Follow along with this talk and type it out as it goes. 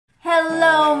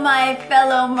my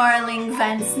fellow Marlings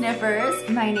and sniffers.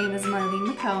 My name is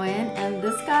Marlene McCohen, and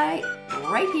this guy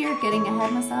right here getting a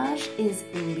head massage is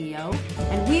Leo.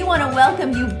 And we want to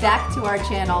welcome you back to our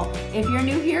channel. If you're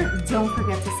new here, don't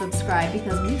forget to subscribe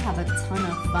because we have a ton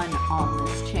of fun on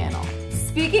this channel.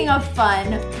 Speaking of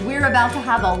fun, we're about to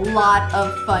have a lot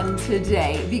of fun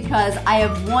today because I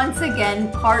have once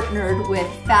again partnered with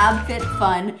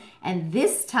Fabfitfun, and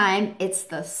this time it's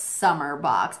the summer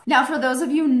box. Now, for those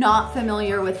of you not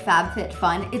familiar with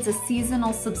Fabfitfun, it's a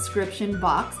seasonal subscription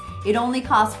box. It only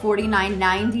costs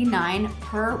 $49.99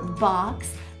 per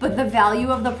box, but the value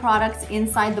of the products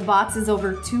inside the box is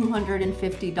over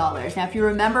 $250. Now, if you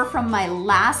remember from my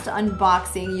last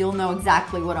unboxing, you'll know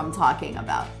exactly what I'm talking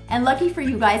about. And lucky for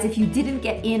you guys, if you didn't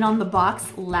get in on the box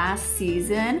last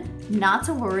season, not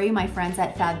to worry, my friends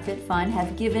at Fabfitfun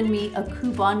have given me a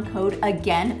coupon code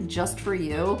again just for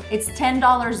you. It's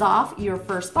 $10 off your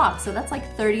first box, so that's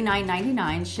like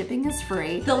 $39.99. Shipping is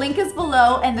free. The link is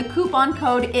below, and the coupon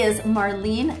code is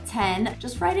Marlene10.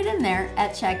 Just write it in there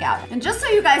at checkout. And just so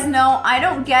you guys know, I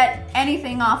don't get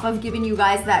anything off of giving you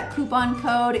guys that coupon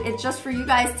code. It's just for you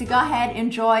guys to go ahead,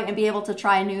 enjoy, and be able to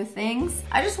try new things.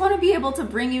 I just want to be able to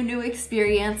bring you new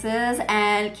experiences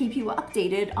and keep you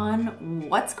updated on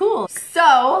what's cool.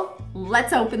 So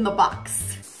let's open the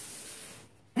box.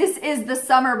 This is the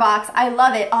summer box. I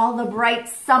love it. All the bright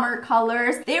summer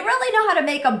colors. They really know how to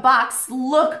make a box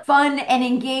look fun and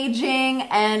engaging,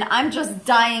 and I'm just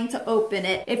dying to open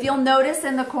it. If you'll notice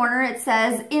in the corner, it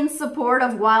says, in support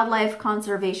of Wildlife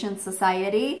Conservation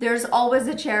Society. There's always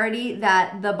a charity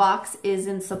that the box is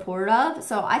in support of,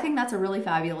 so I think that's a really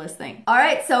fabulous thing. All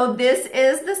right, so this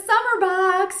is the summer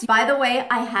box. By the way,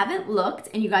 I haven't looked,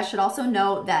 and you guys should also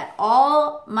know that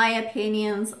all my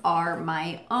opinions are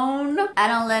my own. I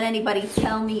don't let anybody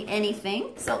tell me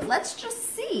anything, so let's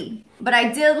just see. But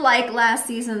I did like last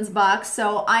season's box,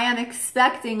 so I am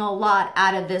expecting a lot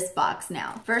out of this box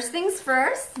now. First things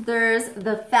first, there's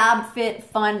the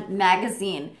Fabfitfun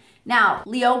magazine. Now,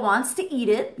 Leo wants to eat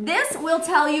it. This will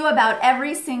tell you about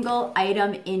every single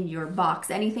item in your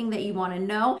box, anything that you want to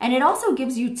know. And it also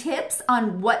gives you tips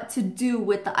on what to do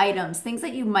with the items, things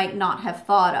that you might not have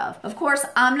thought of. Of course,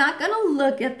 I'm not going to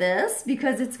look at this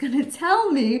because it's going to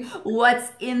tell me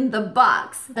what's in the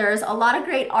box. There's a lot of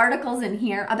great articles in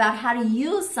here about how to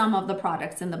use some of the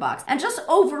products in the box. And just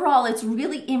overall, it's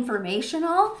really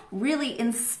informational, really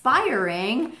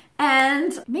inspiring,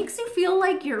 and makes you feel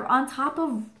like you're on top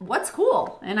of what's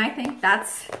cool. And I think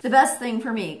that's the best thing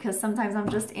for me because sometimes I'm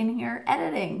just in here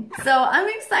editing. So I'm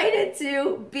excited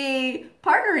to be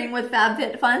partnering with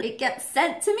Fabfitfun. It gets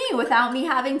sent to me without me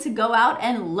having to go out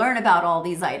and learn about all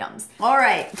these items. All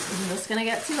right, I'm just gonna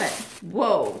get to it.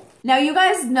 Whoa. Now, you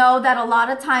guys know that a lot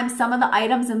of times some of the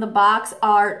items in the box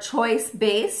are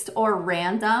choice-based or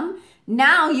random.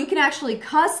 Now you can actually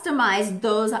customize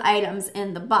those items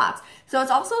in the box. So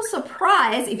it's also a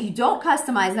surprise if you don't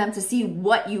customize them to see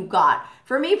what you got.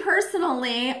 For me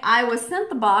personally, I was sent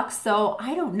the box, so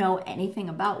I don't know anything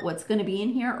about what's gonna be in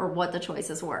here or what the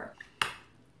choices were.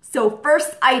 So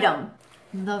first item.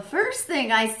 The first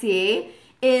thing I see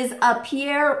is a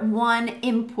Pier 1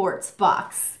 Imports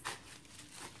box.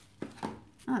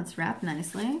 Oh, it's wrapped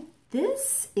nicely.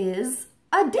 This is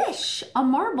a dish, a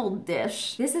marble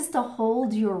dish. This is to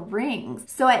hold your rings.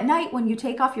 So at night when you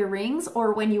take off your rings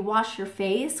or when you wash your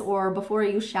face or before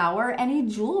you shower, any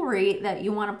jewelry that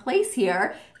you want to place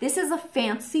here, this is a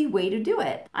fancy way to do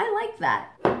it. I like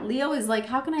that. Leo is like,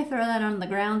 how can I throw that on the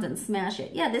ground and smash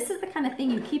it? Yeah, this is the kind of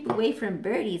thing you keep away from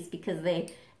birdies because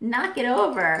they knock it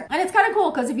over. And it's kind of cool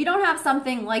because if you don't have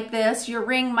something like this, your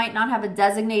ring might not have a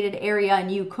designated area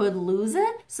and you could lose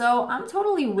it. So I'm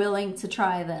totally willing to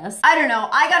try this. I don't know,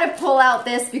 I gotta pull out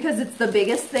this because it's the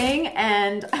biggest thing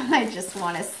and I just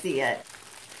wanna see it.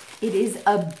 It is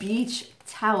a beach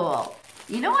towel.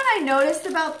 You know what I noticed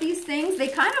about these things? They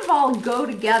kind of all go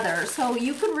together, so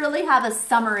you could really have a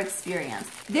summer experience.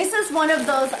 This is one of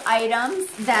those items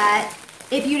that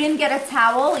if you didn't get a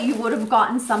towel, you would have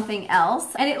gotten something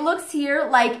else. And it looks here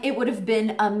like it would have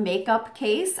been a makeup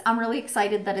case. I'm really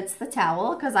excited that it's the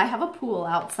towel because I have a pool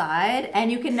outside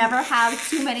and you can never have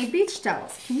too many beach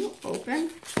towels. Can you open?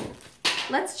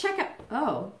 Let's check it.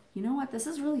 Oh, you know what? This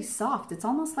is really soft. It's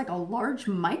almost like a large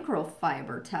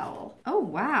microfiber towel. Oh,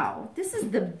 wow. This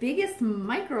is the biggest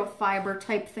microfiber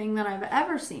type thing that I've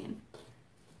ever seen.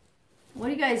 What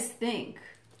do you guys think?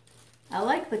 I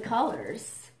like the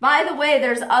colors. By the way,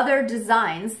 there's other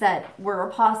designs that were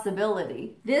a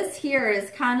possibility. This here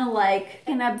is kind of like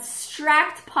an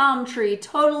abstract palm tree,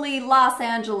 totally Los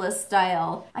Angeles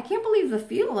style. I can't believe the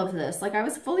feel of this. Like, I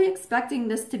was fully expecting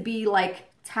this to be like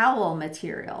towel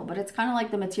material, but it's kind of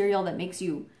like the material that makes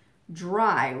you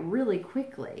dry really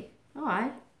quickly. Oh,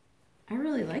 I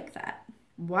really like that.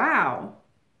 Wow.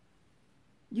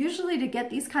 Usually to get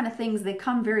these kind of things, they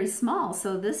come very small,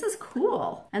 so this is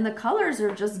cool. And the colors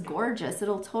are just gorgeous.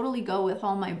 It'll totally go with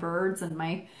all my birds and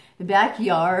my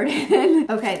backyard.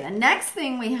 Okay, the next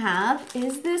thing we have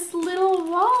is this little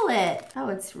wallet. Oh,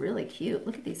 it's really cute.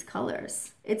 Look at these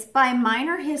colors. It's by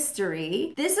Minor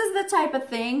History. This is the type of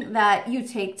thing that you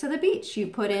take to the beach. You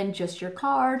put in just your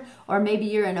card, or maybe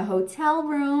you're in a hotel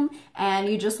room and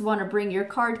you just want to bring your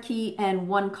card key and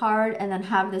one card and then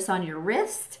have this on your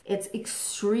wrist. It's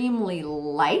extremely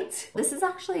light. This is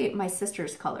actually my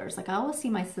sister's colors. Like, I always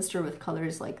see my sister with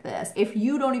colors like this. If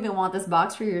you don't even want this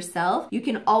box for yourself, you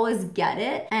can always get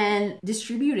it and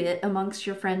distribute it amongst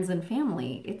your friends and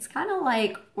family. It's kind of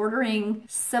like ordering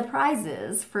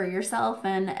surprises for yourself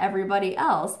and everybody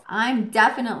else. I'm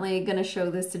definitely gonna show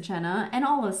this to Jenna and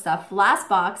all this stuff. Last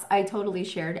box, I totally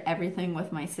shared everything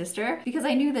with my sister because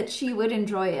I knew that she would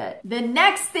enjoy it. The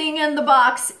next thing in the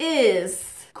box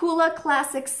is Kula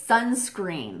Classic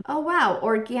Sunscreen. Oh wow,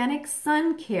 organic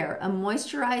sun care, a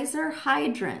moisturizer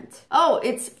hydrant. Oh,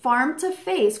 it's farm to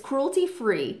face, cruelty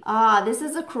free. Ah, this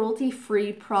is a cruelty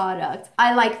free product.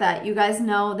 I like that. You guys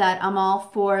know that I'm all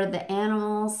for the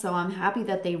animals, so I'm happy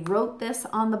that they wrote this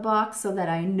on the box so that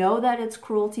I know that it's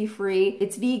cruelty free.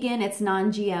 It's vegan, it's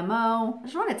non-GMO. I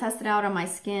just want to test it out on my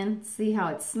skin, see how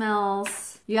it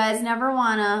smells. You guys never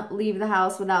want to leave the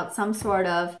house without some sort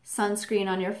of sunscreen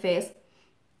on your face.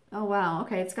 Oh wow,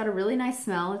 okay, it's got a really nice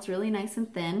smell. It's really nice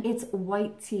and thin. It's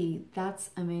white tea. That's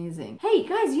amazing. Hey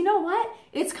guys, you know what?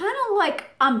 It's kind of like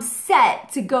I'm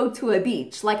set to go to a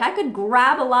beach. Like, I could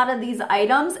grab a lot of these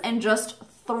items and just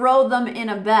throw them in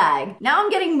a bag. Now I'm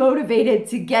getting motivated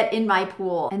to get in my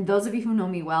pool. And those of you who know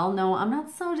me well know I'm not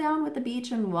so down with the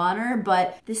beach and water,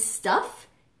 but this stuff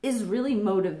is really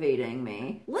motivating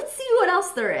me. Let's see what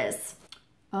else there is.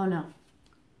 Oh no,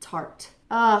 Tarte.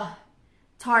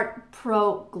 Tarte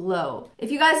Pro Glow.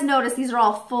 If you guys notice, these are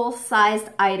all full-sized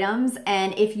items,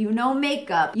 and if you know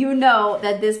makeup, you know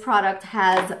that this product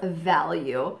has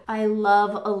value. I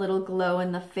love a little glow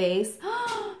in the face.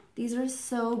 These are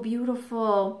so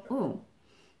beautiful. Ooh,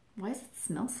 why does it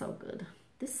smell so good?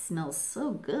 This smells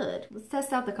so good. Let's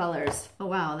test out the colors. Oh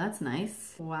wow, that's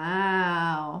nice.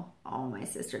 Wow. Oh, my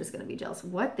sister is gonna be jealous.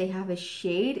 What? They have a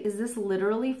shade? Is this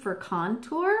literally for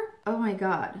contour? Oh my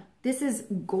God. This is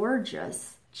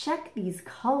gorgeous. Check these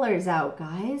colors out,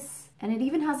 guys. And it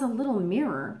even has a little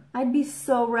mirror. I'd be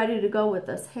so ready to go with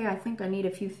this. Hey, I think I need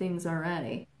a few things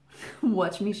already.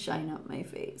 Watch me shine up my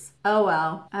face. Oh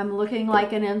wow, I'm looking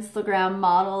like an Instagram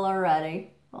model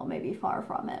already. Well, maybe far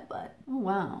from it, but oh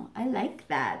wow, I like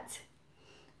that.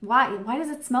 Why does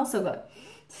it smell so good?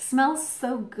 It smells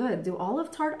so good. Do all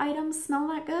of Tarte items smell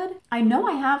that good? I know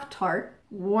I have Tarte.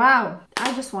 Wow,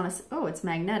 I just want to, oh, it's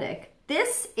magnetic.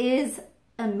 This is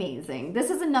amazing. This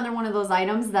is another one of those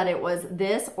items that it was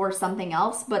this or something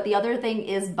else, but the other thing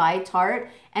is by Tarte,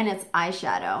 and it's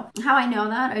eyeshadow. How I know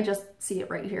that? I just see it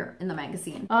right here in the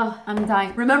magazine. Oh, I'm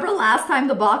dying. Remember last time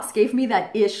the box gave me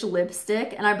that Ish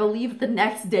lipstick, and I believe the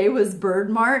next day was Bird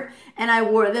Mart, and I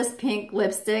wore this pink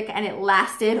lipstick and it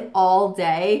lasted all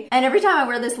day. And every time I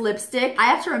wear this lipstick, I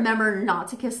have to remember not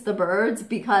to kiss the birds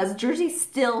because Jersey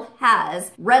still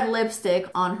has red lipstick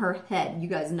on her head. You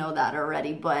guys know that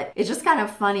already, but it's just kind of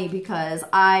funny because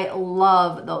I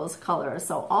love those colors.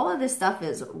 So all of this stuff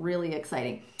is really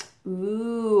exciting.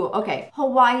 Ooh, okay.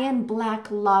 Hawaiian Black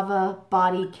Lava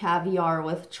Body Caviar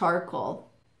with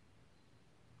Charcoal.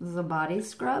 This is a body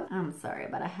scrub. I'm sorry,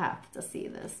 but I have to see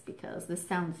this because this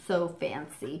sounds so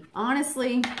fancy.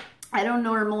 Honestly, I don't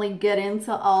normally get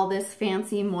into all this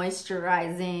fancy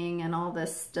moisturizing and all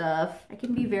this stuff. I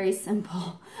can be very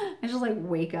simple. I just like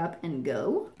wake up and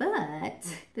go. But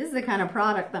this is the kind of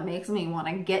product that makes me want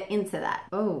to get into that.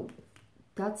 Oh,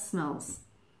 that smells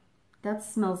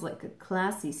like a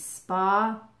classy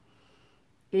spa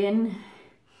in...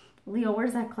 Leo,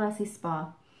 where's that classy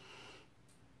spa?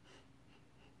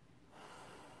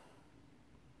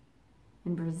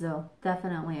 In Brazil.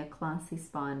 Definitely a classy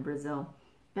spa in Brazil.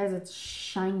 Guys, it's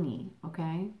shiny,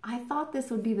 okay? I thought this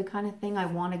would be the kind of thing I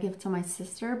want to give to my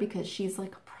sister because she's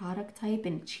like a product type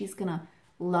and she's gonna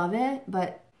love it,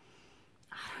 but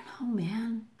I don't know,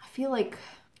 man. I feel like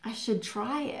I should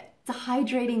try it. It's a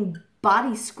hydrating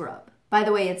body scrub. By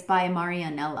the way, it's by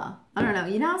Marianella. I don't know,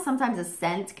 you know how sometimes a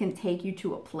scent can take you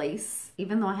to a place?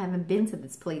 Even though I haven't been to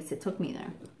this place, it took me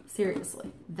there. Seriously,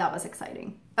 that was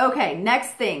exciting. Okay,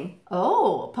 next thing.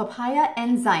 Oh, papaya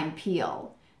enzyme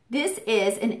peel. This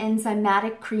is an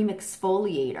enzymatic cream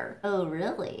exfoliator. Oh,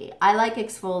 really? I like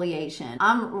exfoliation.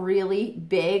 I'm really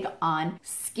big on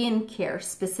skincare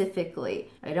specifically.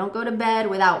 I don't go to bed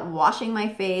without washing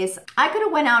my face. I could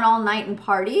have went out all night and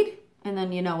partied, and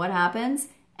then you know what happens?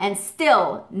 And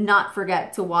still not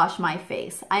forget to wash my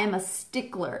face. I am a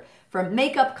stickler for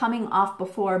makeup coming off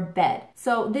before bed.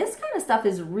 So this kind of stuff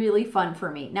is really fun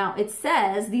for me. Now it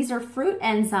says these are fruit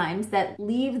enzymes that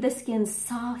leave the skin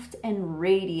soft and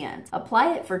radiant.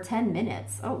 Apply it for 10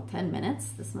 minutes. Oh, 10 minutes?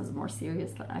 This was more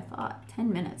serious than I thought.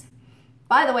 10 minutes.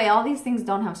 By the way, all these things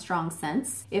don't have strong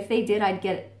scents. If they did, I'd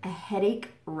get a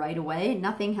headache right away.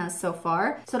 Nothing has so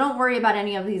far. So don't worry about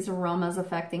any of these aromas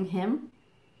affecting him.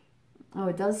 Oh,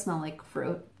 it does smell like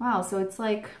fruit. Wow, so it's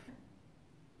like,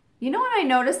 you know what I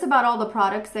noticed about all the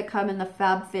products that come in the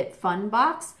Fabfitfun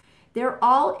box? They're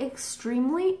all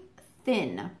extremely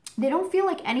thin. They don't feel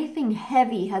like anything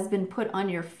heavy has been put on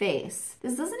your face.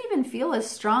 This doesn't even feel as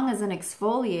strong as an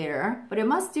exfoliator, but it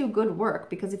must do good work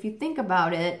because if you think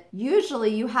about it,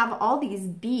 usually you have all these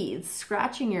beads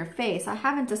scratching your face. I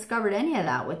haven't discovered any of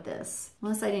that with this,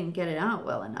 unless I didn't get it out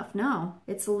well enough. No,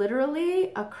 it's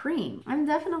literally a cream. I'm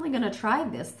definitely gonna try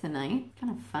this tonight.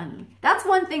 Kind of fun. That's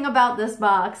one thing about this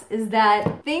box is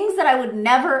that things that I would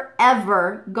never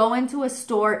ever go into a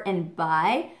store and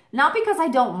buy, not because I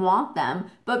don't want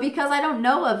them, but because I don't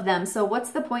know of them. So what's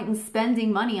the point in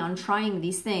spending money on trying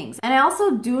these things? And I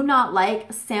also do not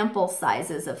like sample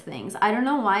sizes of things. I don't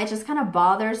know why, it just kind of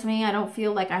bothers me. I don't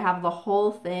feel like I have the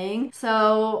whole thing.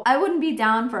 So I wouldn't be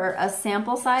down for a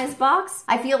sample size box.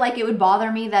 I feel like it would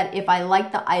bother me that if I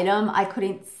like the item, I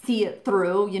couldn't see it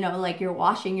through, you know, like you're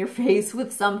washing your face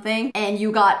with something and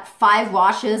you got 5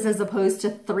 washes as opposed to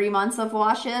 3 months of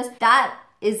washes. That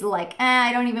is like,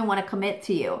 I don't even want to commit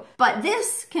to you. But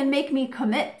this can make me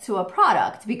commit to a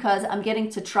product because I'm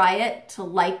getting to try it, to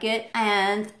like it,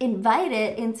 and invite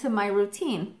it into my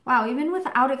routine. Wow, even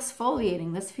without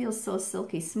exfoliating, this feels so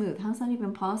silky smooth. How's that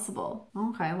even possible?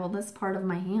 Okay, well, this part of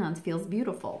my hand feels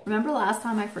beautiful. Remember last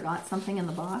time I forgot something in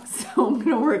the box? So I'm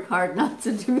gonna work hard not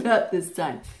to do that this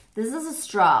time. This is a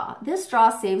straw. This straw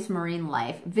saves marine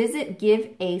life. Visit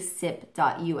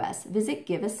giveasip.us. Visit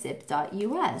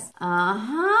giveasip.us.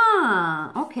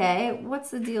 Okay,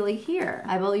 what's the dealie here?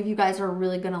 I believe you guys are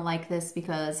really gonna like this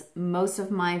because most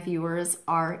of my viewers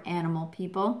are animal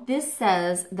people. This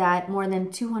says that more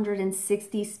than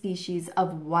 260 species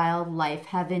of wildlife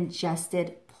have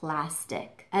ingested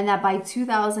plastic, and that by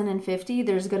 2050,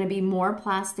 there's gonna be more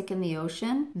plastic in the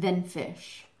ocean than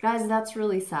fish. Guys, that's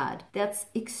really sad. That's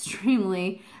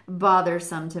extremely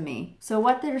bothersome to me. So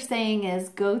what they're saying is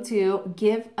go to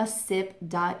giveasip.us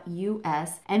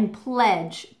and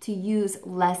pledge to use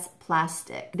less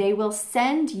plastic. They will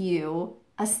send you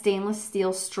a stainless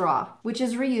steel straw, which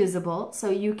is reusable, so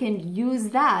you can use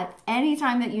that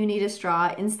anytime that you need a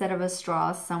straw instead of a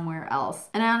straw somewhere else.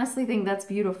 And I honestly think that's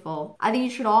beautiful. I think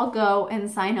you should all go and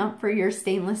sign up for your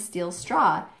stainless steel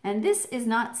straw. And this is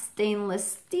not stainless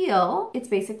steel, it's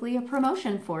basically a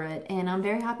promotion for it, and I'm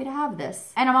very happy to have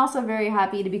this. And I'm also very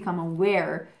happy to become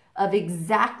aware of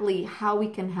exactly how we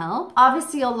can help.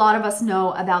 Obviously, a lot of us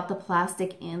know about the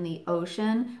plastic in the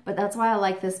ocean, but that's why I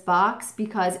like this box,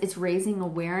 because it's raising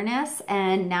awareness,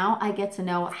 and now I get to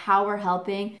know how we're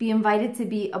helping, be invited to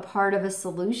be a part of a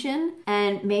solution,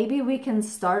 and maybe we can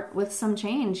start with some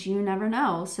change. You never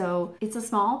know. So it's a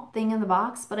small thing in the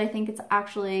box, but I think it's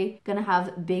actually gonna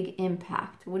have big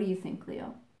impact. What do you think,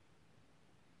 Leo?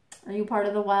 Are you part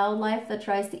of the wildlife that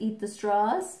tries to eat the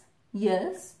straws?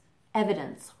 Yes.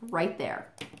 Evidence right there.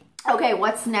 Okay,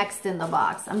 what's next in the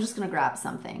box? I'm just gonna grab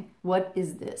something. What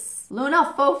is this?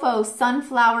 Luna Fofo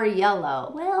Sunflower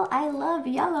Yellow. Well, I love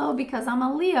yellow because I'm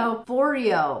a Leo.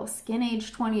 Foreo, skin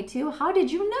age 22. How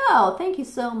did you know? Thank you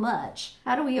so much.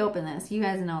 How do we open this? You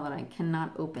guys know that I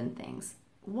cannot open things.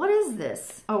 What is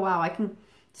this? Oh wow, I can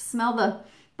smell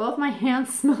both my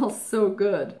hands smell so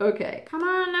good. Okay, come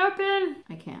on, open.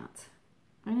 I can't.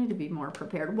 I need to be more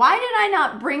prepared. Why did I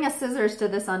not bring a scissors to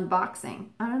this unboxing?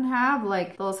 I don't have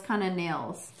like those kind of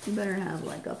nails. You better have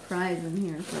like a prize in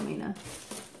here for me to...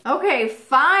 Okay,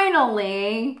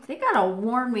 finally. They gotta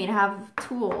warn me to have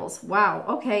tools. Wow,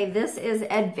 okay, this is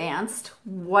advanced,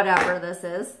 whatever this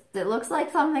is. It looks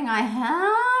like something I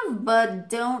have, but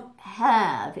don't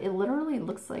have. It literally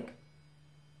looks like...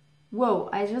 Whoa,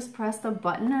 I just pressed a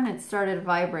button and it started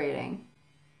vibrating.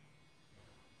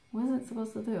 What is it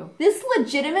supposed to do? This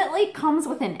legitimately comes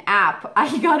with an app.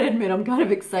 I gotta admit, I'm kind of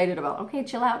excited about. Okay,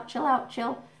 chill out, chill out,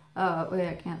 chill. Wait,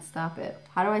 I can't stop it.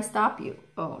 How do I stop you?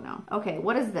 Oh no. Okay,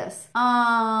 what is this?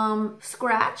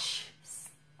 Scratch.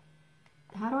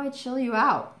 How do I chill you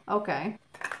out? Okay.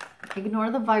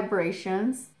 Ignore the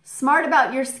vibrations. Smart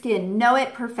about your skin. Know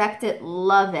it, perfect it,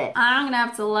 love it. I'm gonna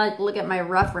have to like look at my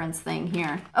reference thing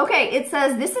here. Okay, it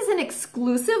says this is an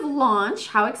exclusive launch.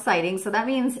 How exciting. So that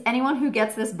means anyone who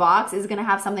gets this box is gonna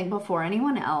have something before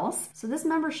anyone else. So this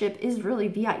membership is really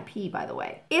VIP, by the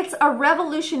way. It's a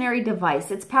revolutionary device.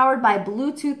 It's powered by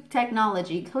Bluetooth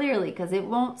technology, clearly, because it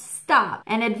won't stop.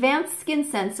 And advanced skin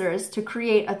sensors to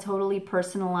create a totally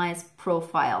personalized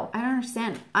profile. I don't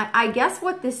understand. I guess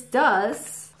what this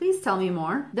does, please tell me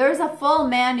more. There's a full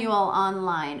manual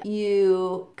online.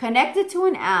 You connect it to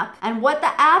an app, and what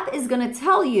the app is gonna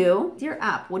tell you, dear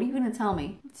app, what are you gonna tell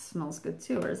me? It smells good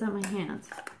too, or is that my hands?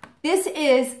 This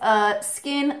is a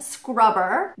skin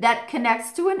scrubber that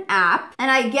connects to an app, and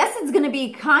I guess it's gonna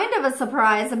be kind of a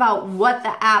surprise about what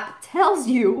the app tells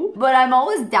you, but I'm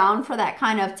always down for that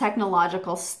kind of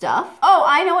technological stuff. Oh,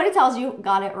 I know what it tells you.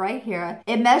 Got it right here.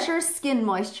 It measures skin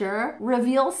moisture,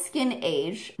 reveals skin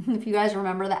age. If you guys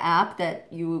remember the app that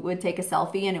you would take a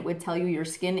selfie and it would tell you your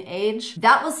skin age,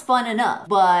 that was fun enough.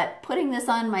 But putting this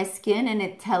on my skin and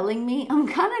it telling me, I'm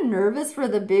kind of nervous for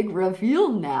the big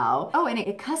reveal now. Oh, and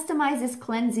it customizes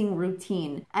cleansing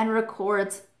routine and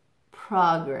records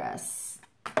progress.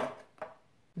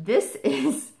 This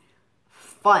is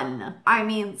fun. I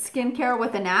mean, skincare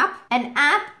with an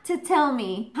app to tell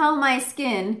me how my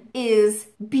skin is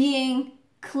being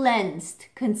cleansed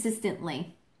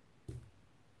consistently.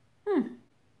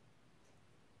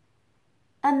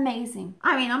 Amazing.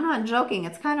 I mean, I'm not joking.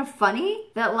 It's kind of funny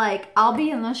that like I'll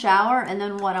be in the shower and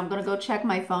then what, I'm gonna go check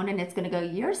my phone and it's gonna go,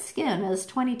 your skin is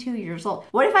 22 years old.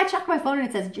 What if I check my phone and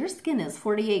it says your skin is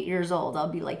 48 years old? I'll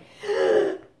be like,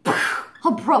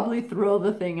 I'll probably throw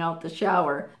the thing out the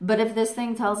shower. But if this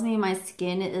thing tells me my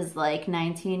skin is like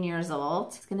 19 years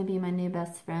old, it's gonna be my new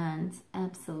best friend.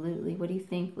 Absolutely. What do you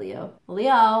think, Leo?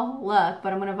 Leo, look,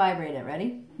 but I'm gonna vibrate it.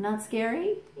 Ready? Not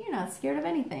scary? You're not scared of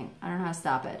anything. I don't know how to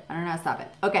stop it. I don't know how to stop it.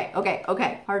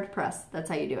 Okay. Hard to press. That's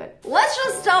how you do it. Let's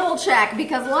just double check,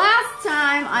 because last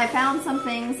time I found some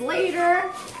things later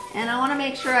and I want to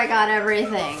make sure I got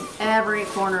everything. Every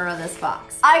corner of this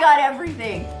box. I got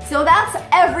everything. So that's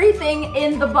everything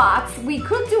in the box. We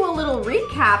could do a little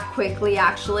recap quickly,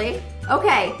 actually.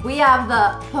 Okay, we have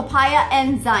the papaya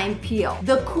enzyme peel,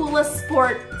 the Coolest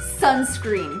Sport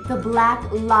sunscreen, the black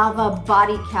lava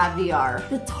body caviar,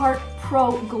 the Tarte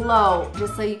Pro Glow,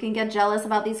 just so you can get jealous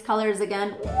about these colors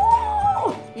again.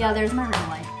 Woo! Yeah, there's my ring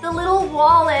light. The little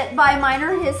wallet by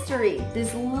Minor History.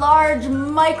 This large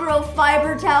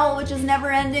microfiber towel, which is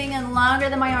never ending and longer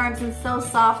than my arms and so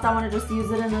soft, I want to just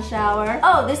use it in the shower.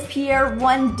 Oh, this Pierre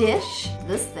One Dish,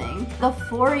 this thing. The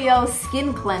Foreo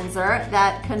skin cleanser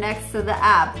that connects to the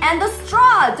app. And the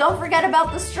straw, don't forget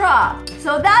about the straw.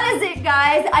 So that is it,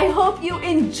 guys. I hope you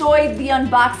enjoyed the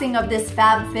unboxing of this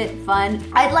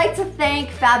Fabfitfun. I'd like to thank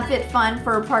Fabfitfun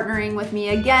for partnering with me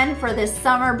again for this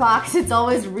summer box. It's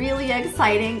always really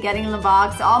exciting getting in the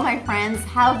box. All my friends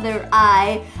have their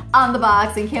eye on the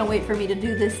box and can't wait for me to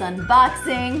do this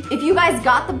unboxing. If you guys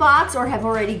got the box or have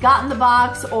already gotten the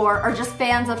box or are just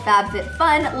fans of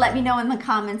Fabfitfun, let me know in the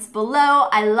comments below.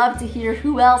 I love to hear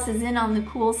who else is in on the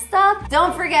cool stuff.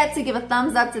 Don't forget to give a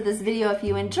thumbs up to this video if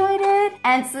you enjoyed it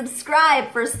and subscribe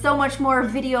for so much more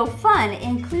video fun,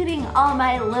 including all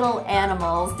my little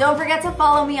animals. Don't forget to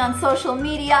follow me on social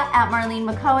media at Marlene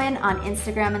McCohen on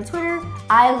Instagram and Twitter.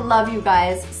 I love you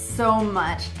guys so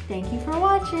much. Thank you for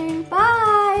watching.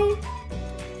 Bye.